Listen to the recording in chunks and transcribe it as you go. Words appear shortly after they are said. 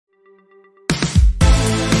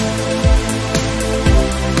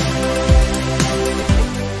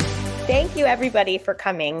everybody for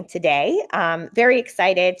coming today. Very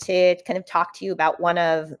excited to kind of talk to you about one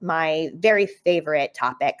of my very favorite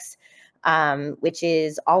topics, which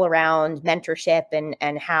is all around mentorship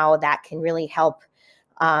and how that can really help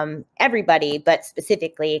everybody, but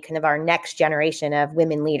specifically kind of our next generation of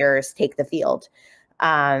women leaders take the field.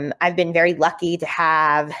 I've been very lucky to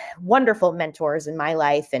have wonderful mentors in my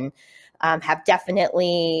life and have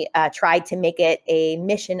definitely tried to make it a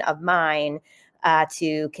mission of mine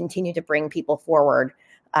to continue to bring people forward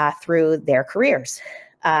through their careers.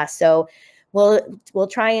 So we'll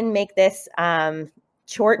try and make this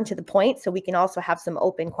short and to the point so we can also have some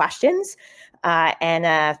open questions,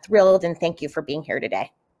 and thrilled and thank you for being here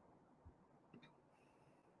today.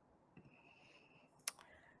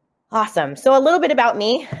 Awesome. So a little bit about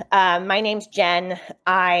me. My name's Jen.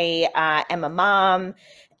 I am a mom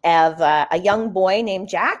of a young boy named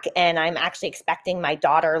Jack, and I'm actually expecting my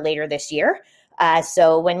daughter later this year.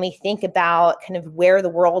 So when we think about kind of where the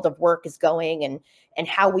world of work is going and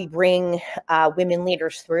how we bring women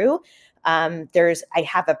leaders through, I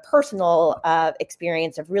have a personal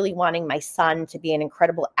experience of really wanting my son to be an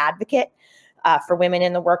incredible advocate for women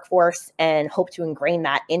in the workforce and hope to ingrain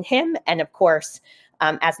that in him. And of course,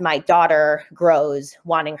 as my daughter grows,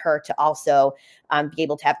 wanting her to also be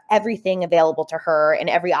able to have everything available to her and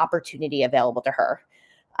every opportunity available to her.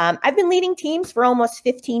 I've been leading teams for almost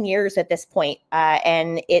 15 years at this point,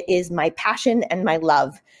 and it is my passion and my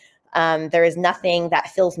love. There is nothing that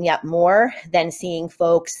fills me up more than seeing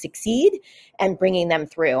folks succeed and bringing them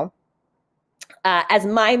through. As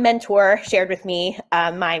my mentor shared with me,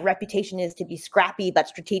 my reputation is to be scrappy but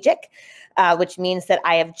strategic, which means that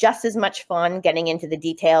I have just as much fun getting into the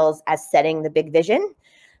details as setting the big vision.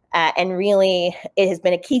 And really, it has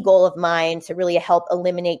been a key goal of mine to really help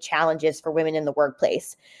eliminate challenges for women in the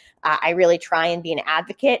workplace. I really try and be an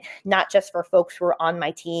advocate, not just for folks who are on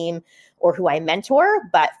my team or who I mentor,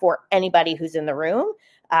 but for anybody who's in the room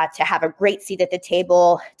to have a great seat at the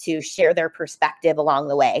table to share their perspective along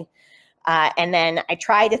the way. And then I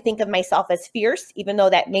try to think of myself as fierce, even though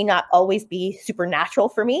that may not always be supernatural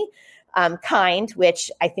for me. Kind,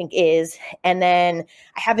 which I think is, and then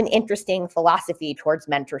I have an interesting philosophy towards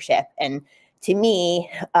mentorship. And to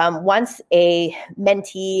me, once a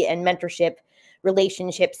mentee and mentorship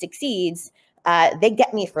relationship succeeds, they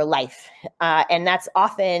get me for life. And that's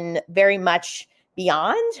often very much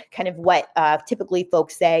beyond kind of what typically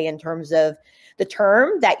folks say in terms of the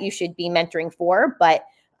term that you should be mentoring for. But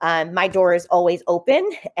my door is always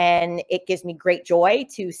open, and it gives me great joy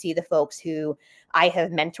to see the folks who I have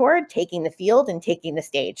mentored taking the field and taking the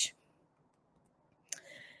stage.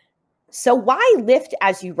 So why lift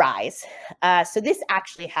as you rise? So this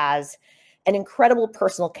actually has an incredible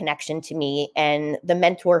personal connection to me and the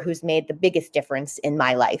mentor who's made the biggest difference in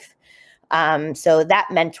my life. So that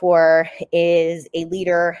mentor is a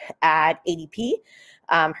leader at ADP.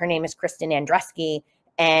 Her name is Kristen Andreski.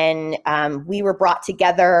 And we were brought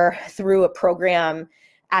together through a program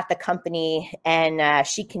at the company, and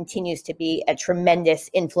she continues to be a tremendous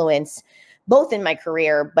influence, both in my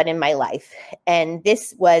career, but in my life. And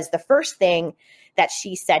this was the first thing that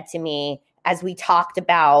she said to me as we talked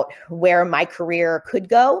about where my career could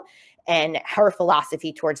go and her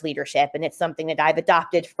philosophy towards leadership. And it's something that I've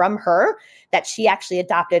adopted from her, that she actually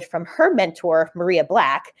adopted from her mentor, Maria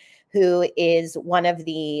Black, who is one of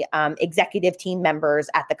the executive team members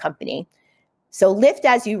at the company. So lift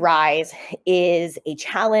as you rise is a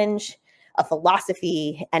challenge, a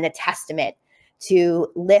philosophy, and a testament to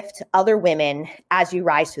lift other women as you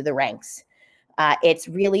rise through the ranks. It's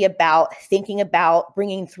really about thinking about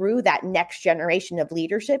bringing through that next generation of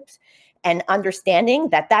leaderships and understanding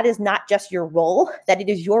that that is not just your role, that it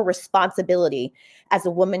is your responsibility as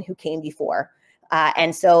a woman who came before.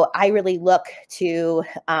 And so I really look to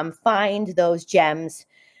find those gems,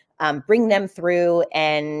 bring them through,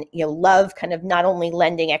 and love kind of not only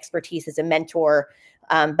lending expertise as a mentor,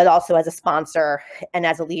 but also as a sponsor and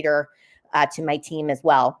as a leader to my team as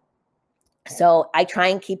well. So I try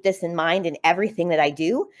and keep this in mind in everything that I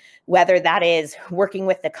do, whether that is working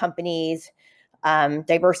with the company's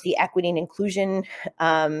diversity, equity, and inclusion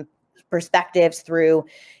perspectives through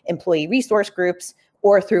employee resource groups,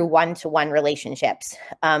 or through one-to-one relationships.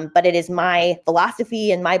 But it is my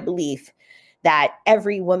philosophy and my belief that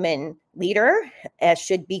every woman leader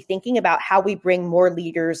should be thinking about how we bring more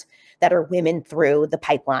leaders that are women through the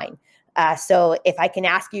pipeline. So if I can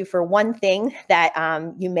ask you for one thing that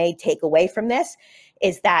you may take away from this,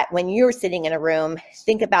 is that when you're sitting in a room,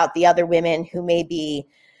 think about the other women who may be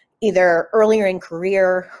either earlier in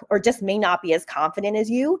career or just may not be as confident as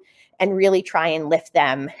you, and really try and lift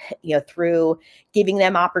them, through giving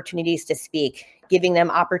them opportunities to speak, giving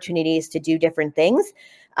them opportunities to do different things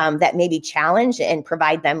that maybe challenge and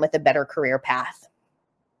provide them with a better career path.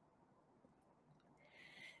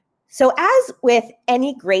 So as with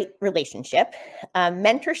any great relationship,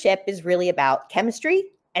 mentorship is really about chemistry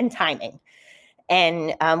and timing.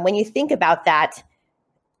 And when you think about that,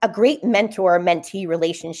 a great mentor-mentee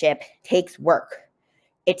relationship takes work.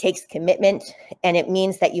 It takes commitment, and it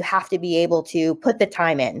means that you have to be able to put the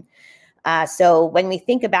time in. So when we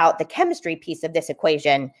think about the chemistry piece of this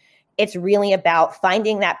equation, it's really about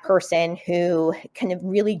finding that person who kind of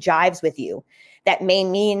really jives with you. That may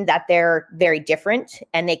mean that they're very different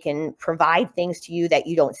and they can provide things to you that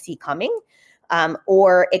you don't see coming.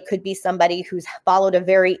 Or it could be somebody who's followed a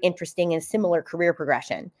very interesting and similar career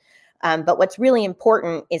progression. But what's really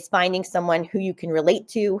important is finding someone who you can relate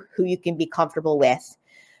to, who you can be comfortable with.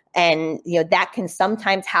 And that can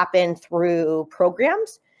sometimes happen through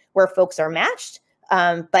programs where folks are matched.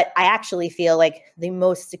 But I actually feel like the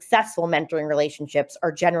most successful mentoring relationships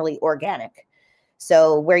are generally organic.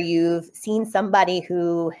 So where you've seen somebody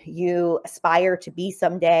who you aspire to be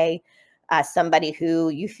someday, somebody who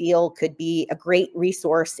you feel could be a great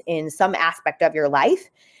resource in some aspect of your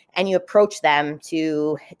life, and you approach them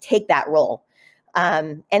to take that role.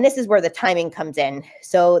 And this is where the timing comes in.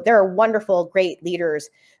 So there are wonderful, great leaders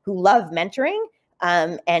who love mentoring,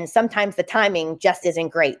 and sometimes the timing just isn't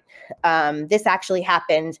great. This actually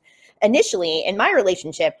happened initially in my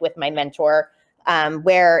relationship with my mentor,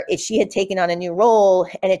 where she had taken on a new role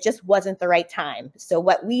and it just wasn't the right time. So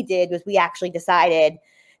what we did was we actually decided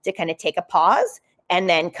to kind of take a pause and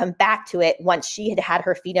then come back to it once she had had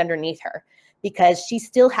her feet underneath her, because she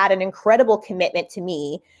still had an incredible commitment to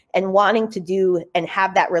me and wanting to do and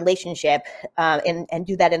have that relationship and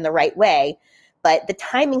do that in the right way. But the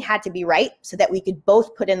timing had to be right so that we could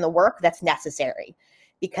both put in the work that's necessary,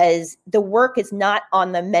 because the work is not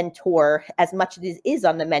on the mentor as much as it is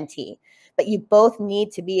on the mentee. But you both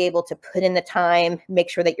need to be able to put in the time, make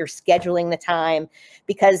sure that you're scheduling the time,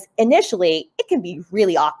 because initially it can be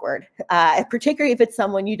really awkward, particularly if it's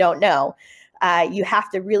someone you don't know. You have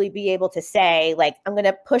to really be able to say, like, I'm going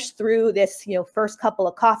to push through this, first couple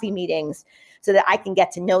of coffee meetings so that I can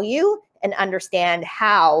get to know you and understand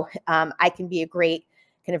how I can be a great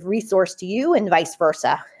kind of resource to you and vice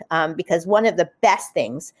versa. Because one of the best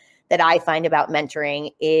things that I find about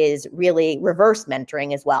mentoring is really reverse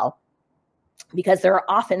mentoring as well. Because there are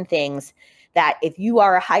often things that if you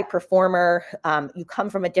are a high performer, you come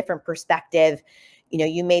from a different perspective,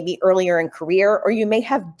 you may be earlier in career, or you may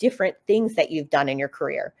have different things that you've done in your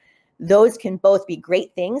career. Those can both be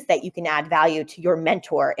great things that you can add value to your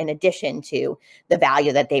mentor in addition to the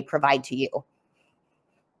value that they provide to you.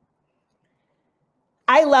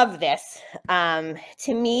 I love this.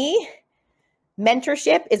 To me,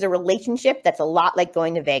 mentorship is a relationship that's a lot like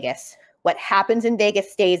going to Vegas. What happens in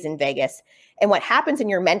Vegas stays in Vegas. And what happens in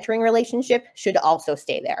your mentoring relationship should also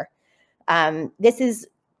stay there.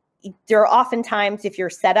 There are often times if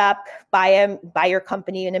you're set up by your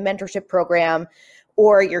company in a mentorship program,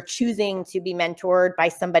 or you're choosing to be mentored by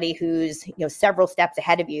somebody who's several steps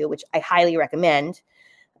ahead of you, which I highly recommend,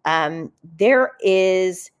 there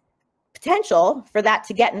is potential for that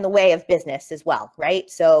to get in the way of business as well, right?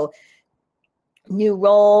 So new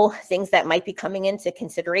role, things that might be coming into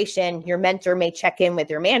consideration, your mentor may check in with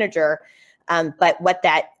your manager, but what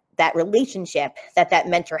that relationship that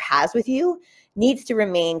mentor has with you needs to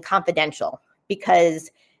remain confidential, because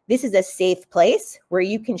this is a safe place where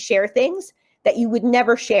you can share things that you would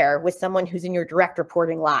never share with someone who's in your direct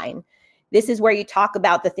reporting line. This is where you talk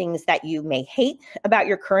about the things that you may hate about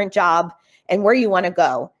your current job and where you want to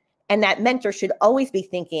go. And that mentor should always be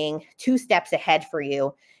thinking 2 steps ahead for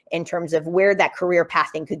you in terms of where that career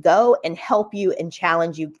pathing could go and help you and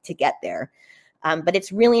challenge you to get there. But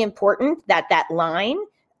it's really important that that line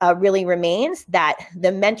really remains, that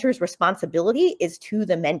the mentor's responsibility is to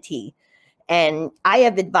the mentee. And I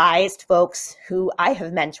have advised folks who I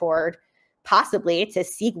have mentored possibly to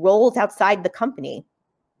seek roles outside the company,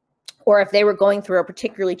 or if they were going through a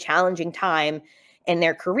particularly challenging time in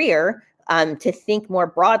their career, to think more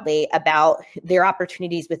broadly about their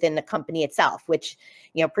opportunities within the company itself, which,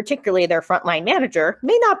 particularly their frontline manager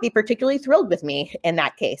may not be particularly thrilled with me in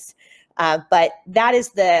that case. But that is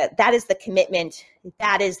the commitment.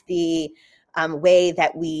 That is the way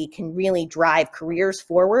that we can really drive careers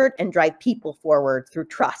forward and drive people forward through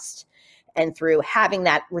trust and through having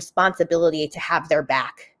that responsibility to have their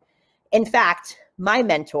back. In fact, my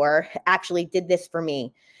mentor actually did this for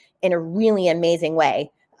me in a really amazing way.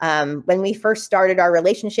 When we first started our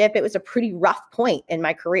relationship, it was a pretty rough point in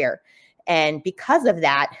my career. And because of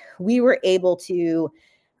that, we were able to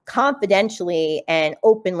confidentially and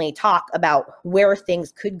openly talk about where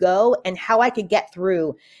things could go and how I could get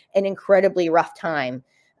through an incredibly rough time.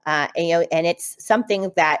 And it's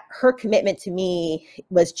something that her commitment to me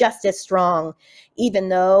was just as strong, even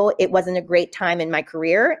though it wasn't a great time in my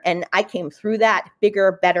career. And I came through that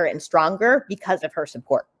bigger, better, and stronger because of her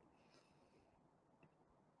support.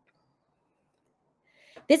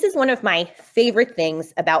 This is one of my favorite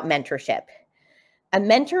things about mentorship. A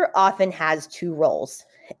mentor often has two roles,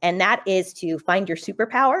 and that is to find your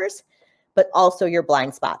superpowers, but also your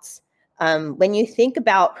blind spots. When you think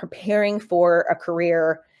about preparing for a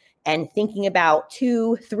career and thinking about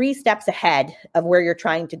 2-3 steps ahead of where you're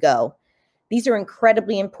trying to go, these are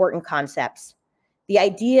incredibly important concepts. The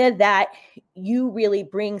idea that you really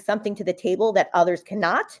bring something to the table that others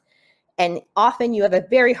cannot, and often you have a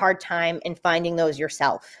very hard time in finding those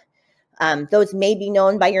yourself. Those may be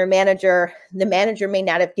known by your manager. The manager may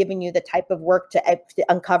not have given you the type of work to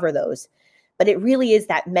uncover those, but it really is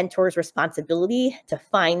that mentor's responsibility to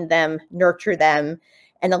find them, nurture them,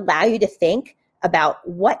 and allow you to think about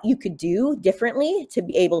what you could do differently to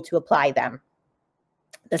be able to apply them.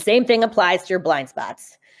 The same thing applies to your blind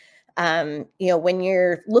spots. When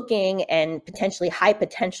you're looking and potentially high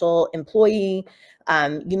potential employee,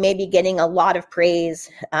 you may be getting a lot of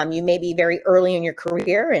praise. You may be very early in your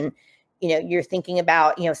career and you're thinking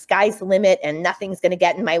about, sky's the limit and nothing's going to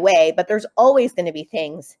get in my way, but there's always going to be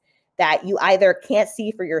things that you either can't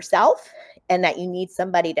see for yourself and that you need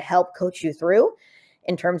somebody to help coach you through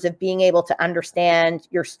in terms of being able to understand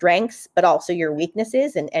your strengths, but also your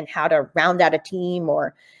weaknesses and how to round out a team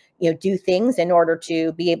or, do things in order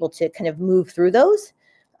to be able to kind of move through those.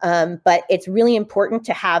 But it's really important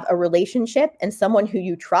to have a relationship and someone who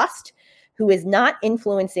you trust, who is not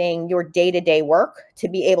influencing your day-to-day work, to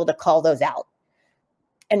be able to call those out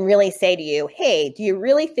and really say to you, hey, do you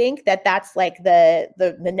really think that that's like the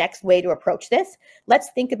next way to approach this?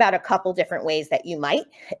 Let's think about a couple different ways that you might.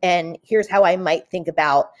 And here's how I might think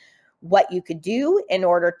about what you could do in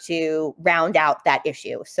order to round out that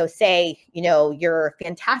issue. So say, you're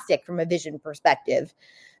fantastic from a vision perspective,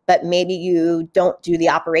 but maybe you don't do the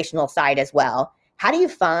operational side as well. How do you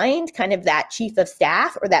find kind of that chief of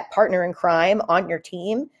staff or that partner in crime on your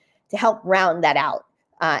team to help round that out?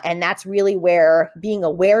 And that's really where being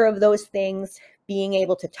aware of those things, being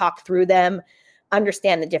able to talk through them,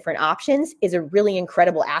 understand the different options is a really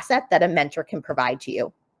incredible asset that a mentor can provide to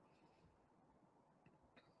you.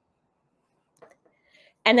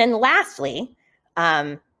 And then lastly,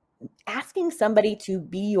 asking somebody to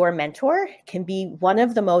be your mentor can be one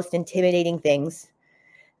of the most intimidating things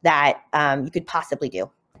that you could possibly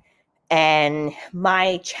do. And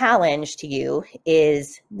my challenge to you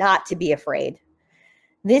is not to be afraid.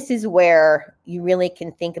 This is where you really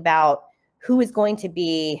can think about who is going to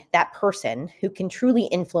be that person who can truly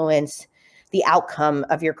influence the outcome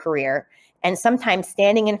of your career. And sometimes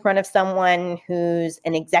standing in front of someone who's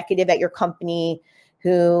an executive at your company,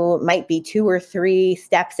 who might be 2 or 3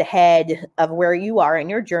 steps ahead of where you are in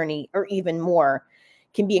your journey, or even more,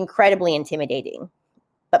 can be incredibly intimidating.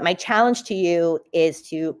 But my challenge to you is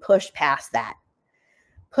to push past that.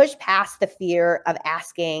 Push past the fear of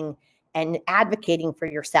asking and advocating for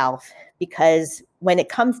yourself, because when it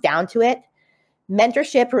comes down to it,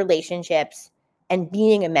 mentorship relationships and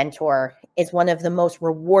being a mentor is one of the most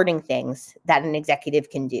rewarding things that an executive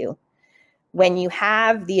can do. When you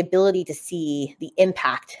have the ability to see the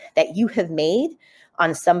impact that you have made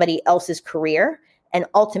on somebody else's career, and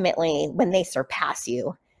ultimately when they surpass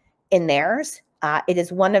you in theirs, it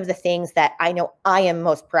is one of the things that I know I am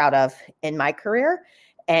most proud of in my career,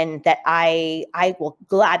 and that I will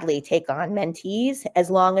gladly take on mentees as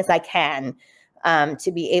long as I can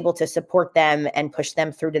to be able to support them and push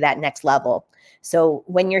them through to that next level. So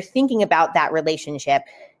when you're thinking about that relationship,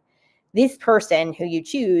 this person who you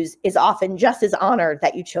choose is often just as honored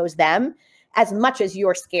that you chose them as much as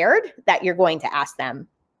you're scared that you're going to ask them.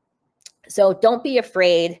 So don't be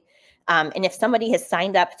afraid. And if somebody has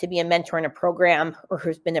signed up to be a mentor in a program or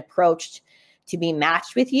who's been approached to be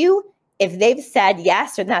matched with you, if they've said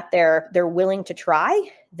yes or that they're willing to try,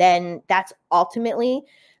 then that's ultimately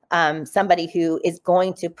somebody who is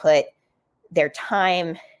going to put their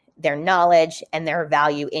time, their knowledge, and their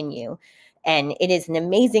value in you. And it is an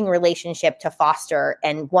amazing relationship to foster,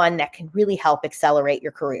 and one that can really help accelerate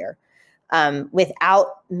your career. Without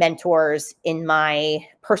mentors in my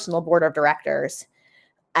personal board of directors,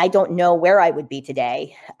 I don't know where I would be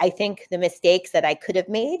today. I think the mistakes that I could have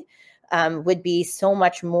made would be so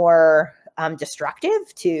much more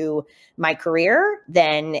destructive to my career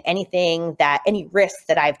than any risk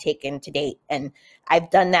that I've taken to date. And I've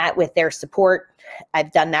done that with their support.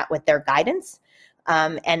 I've done that with their guidance.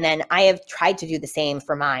 And then I have tried to do the same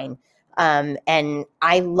for mine. And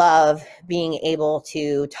I love being able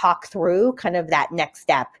to talk through kind of that next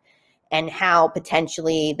step and how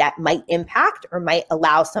potentially that might impact or might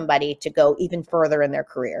allow somebody to go even further in their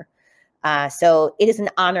career. So it is an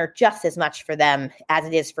honor just as much for them as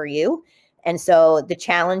it is for you. And so the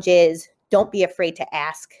challenge is, don't be afraid to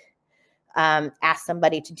ask. Ask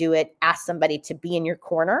somebody to do it. Ask somebody to be in your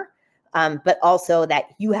corner. But also that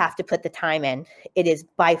you have to put the time in. It is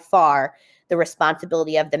by far the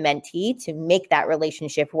responsibility of the mentee to make that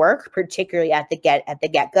relationship work, particularly at the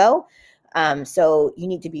get-go. So you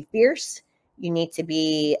need to be fierce. You need to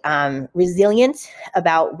be resilient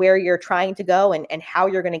about where you're trying to go and how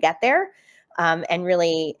you're going to get there, and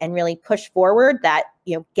really push forward. That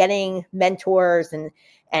getting mentors and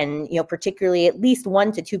particularly at least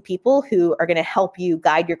 1 to 2 people who are going to help you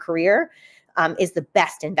guide your career is the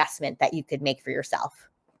best investment that you could make for yourself.